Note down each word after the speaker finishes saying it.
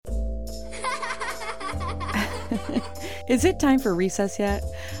Is it time for recess yet?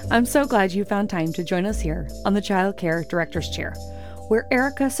 I'm so glad you found time to join us here on the Childcare Director's Chair, where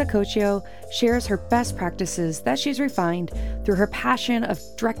Erica Sacoccio shares her best practices that she's refined through her passion of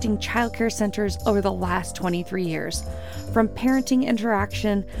directing childcare centers over the last 23 years. From parenting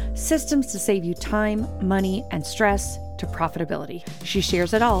interaction, systems to save you time, money, and stress, to profitability. She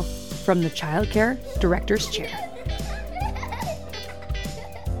shares it all from the Childcare Director's Chair.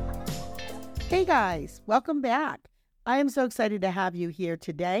 Hey guys, welcome back. I am so excited to have you here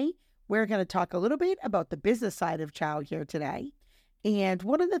today. We're going to talk a little bit about the business side of childcare today. And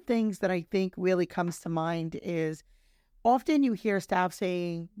one of the things that I think really comes to mind is often you hear staff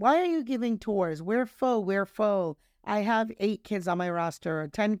saying, why are you giving tours? We're full, we're full. I have 8 kids on my roster or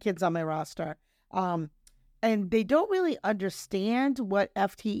 10 kids on my roster. And they don't really understand what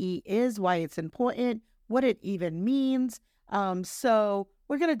FTE is, why it's important, what it even means. So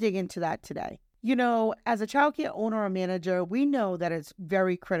we're going to dig into that today. You know, as a childcare owner or manager, we know that it's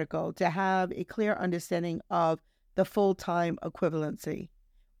very critical to have a clear understanding of the full-time equivalency,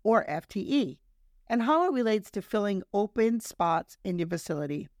 or FTE, and how it relates to filling open spots in your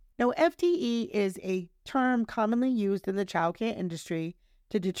facility. Now, FTE is a term commonly used in the childcare industry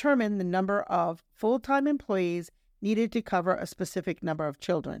to determine the number of full-time employees needed to cover a specific number of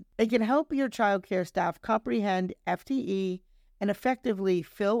children. It can help your childcare staff comprehend FTE and effectively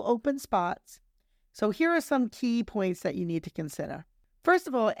fill open spots. So here are some key points that you need to consider. First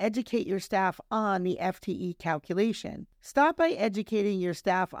of all, educate your staff on the FTE calculation. Start by educating your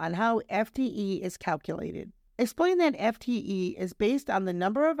staff on how FTE is calculated. Explain that FTE is based on the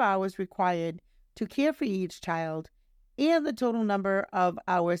number of hours required to care for each child and the total number of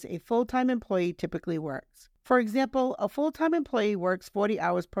hours a full-time employee typically works. For example, a full-time employee works 40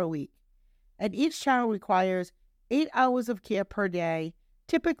 hours per week, and each child requires 8 hours of care per day,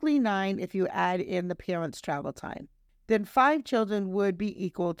 typically 9 if you add in the parent's travel time. Then 5 children would be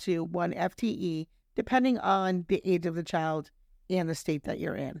equal to 1 FTE, depending on the age of the child and the state that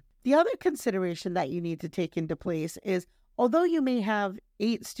you're in. The other consideration that you need to take into place is, although you may have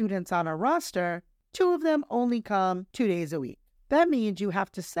 8 students on a roster, 2 of them only come 2 days a week. That means you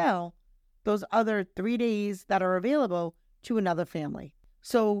have to sell those other 3 days that are available to another family.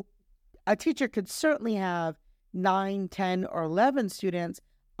 So a teacher could certainly have 9, 10, or 11 students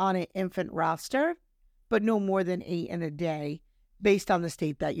on an infant roster, but no more than 8 in a day based on the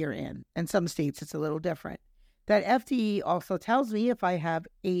state that you're in. In some states, it's a little different. That FTE also tells me if I have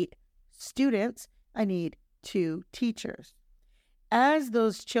 8 students, I need 2 teachers. As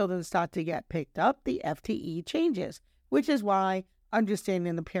those children start to get picked up, the FTE changes, which is why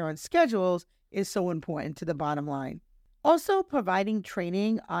understanding the parents' schedules is so important to the bottom line. Also, providing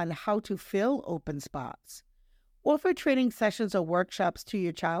training on how to fill open spots. Offer training sessions or workshops to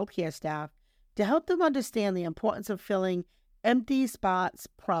your child care staff to help them understand the importance of filling empty spots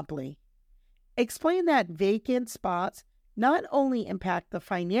promptly. Explain that vacant spots not only impact the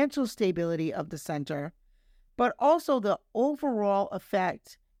financial stability of the center, but also the overall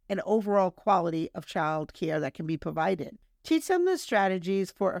effect and overall quality of child care that can be provided. Teach them the strategies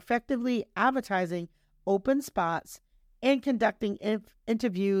for effectively advertising open spots and conducting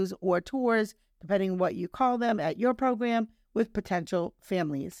interviews or tours, depending on what you call them at your program, with potential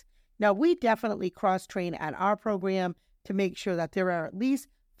families. Now, we definitely cross-train at our program to make sure that there are at least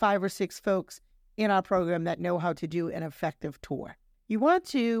 5 or 6 folks in our program that know how to do an effective tour. You want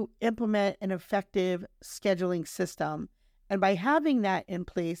to implement an effective scheduling system, and by having that in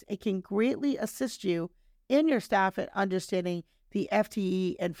place, it can greatly assist you and your staff at understanding the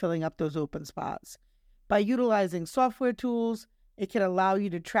FTE and filling up those open spots. By utilizing software tools, it can allow you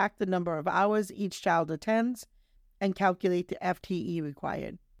to track the number of hours each child attends and calculate the FTE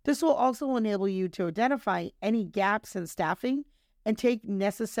required. This will also enable you to identify any gaps in staffing and take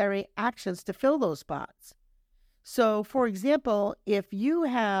necessary actions to fill those spots. So, for example, if you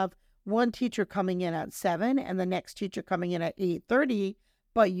have one teacher coming in at 7 and the next teacher coming in at 8:30,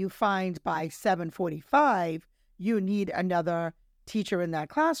 but you find by 7:45 you need another teacher in that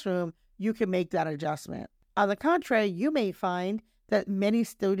classroom, you can make that adjustment. On the contrary, you may find that many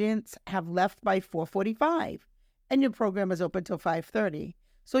students have left by 4:45 and your program is open till 5:30.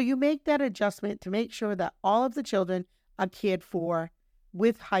 So you make that adjustment to make sure that all of the children are cared for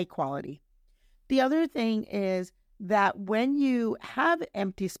with high quality. The other thing is that when you have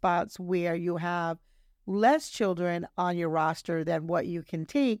empty spots where you have less children on your roster than what you can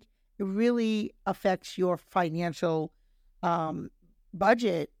take, it really affects your financial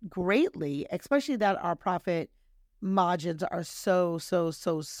budget greatly, especially that our profit margins are so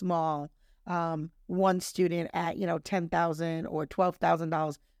small. One student at $10,000 or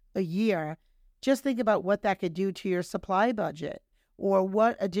 $12,000 a year Just think about what that could do to your supply budget, or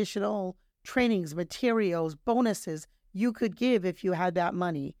what additional trainings, materials, bonuses you could give if you had that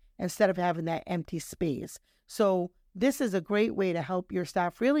money instead of having that empty space. So this is a great way to help your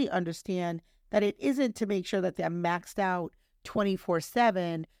staff really understand that it isn't to make sure that they're maxed out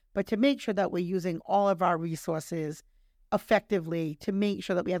 24/7, but to make sure that we're using all of our resources effectively to make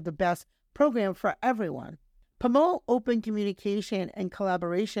sure that we have the best program for everyone. Promote open communication and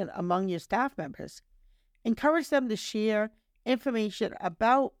collaboration among your staff members. Encourage them to share information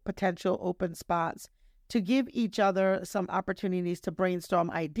about potential open spots, to give each other some opportunities to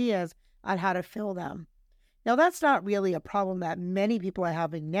brainstorm ideas on how to fill them. Now, that's not really a problem that many people are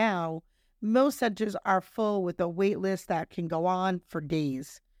having now. Most centers are full with a wait list that can go on for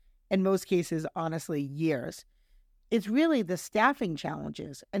days, in most cases, honestly, years. It's really the staffing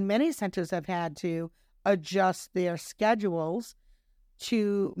challenges, and many centers have had to adjust their schedules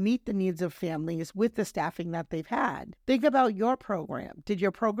to meet the needs of families with the staffing that they've had. Think about your program. Did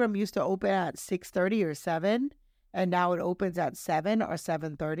your program used to open at 6:30 or 7, and now it opens at 7 or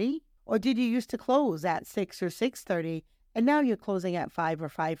 7:30? Or did you used to close at 6 or 6:30, and now you're closing at 5 or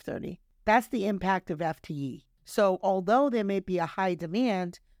 5:30? That's the impact of FTE. So although there may be a high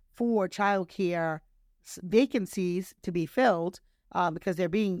demand for childcare vacancies to be filled, because they're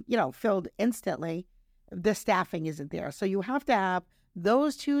being, filled instantly, the staffing isn't there. So you have to have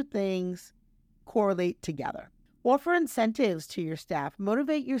those two things correlate together. Offer incentives to your staff.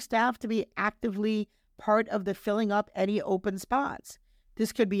 Motivate your staff to be actively part of the filling up any open spots.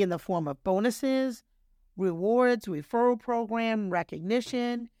 This could be in the form of bonuses, rewards, referral program,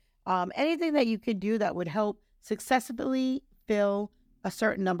 recognition, anything that you could do that would help successfully fill a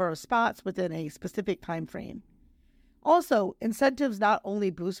certain number of spots within a specific time frame. Also, incentives not only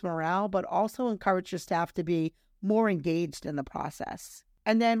boost morale, but also encourage your staff to be more engaged in the process.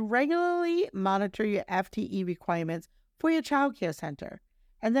 And then regularly monitor your FTE requirements for your childcare center,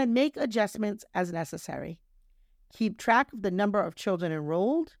 and then make adjustments as necessary. Keep track of the number of children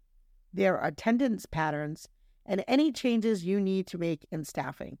enrolled, their attendance patterns, and any changes you need to make in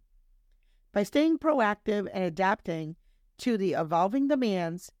staffing. By staying proactive and adapting to the evolving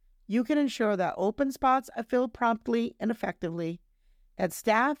demands, you can ensure that open spots are filled promptly and effectively, that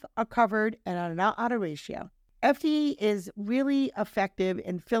staff are covered and are not out of ratio. FTE is really effective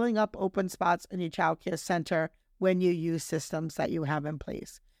in filling up open spots in your childcare center when you use systems that you have in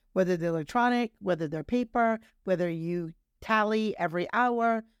place, whether they're electronic, whether they're paper, whether you tally every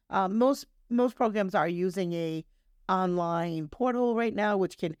hour. Most programs are using a online portal right now,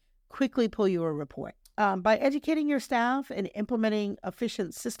 which can quickly pull you a report. By educating your staff and implementing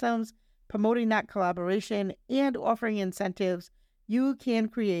efficient systems, promoting that collaboration, and offering incentives, you can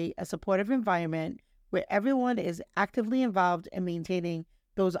create a supportive environment where everyone is actively involved in maintaining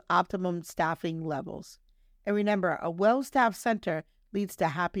those optimum staffing levels. And remember, a well-staffed center leads to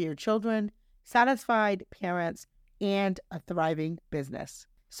happier children, satisfied parents, and a thriving business.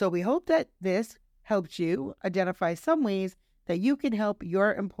 So we hope that this helps you identify some ways that you can help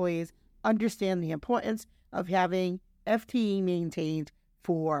your employees understand the importance of having FTE maintained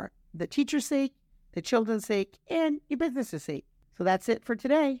for the teacher's sake, the children's sake, and your business's sake. So that's it for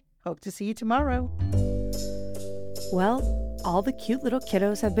today. Hope to see you tomorrow. Well, all the cute little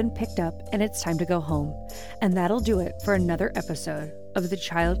kiddos have been picked up and it's time to go home. And that'll do it for another episode of the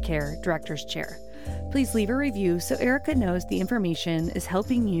Childcare Director's Chair. Please leave a review so Erica knows the information is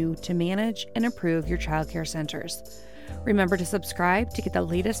helping you to manage and improve your childcare centers. Remember to subscribe to get the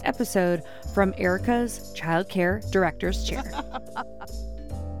latest episode from Erica's Childcare Director's Chair.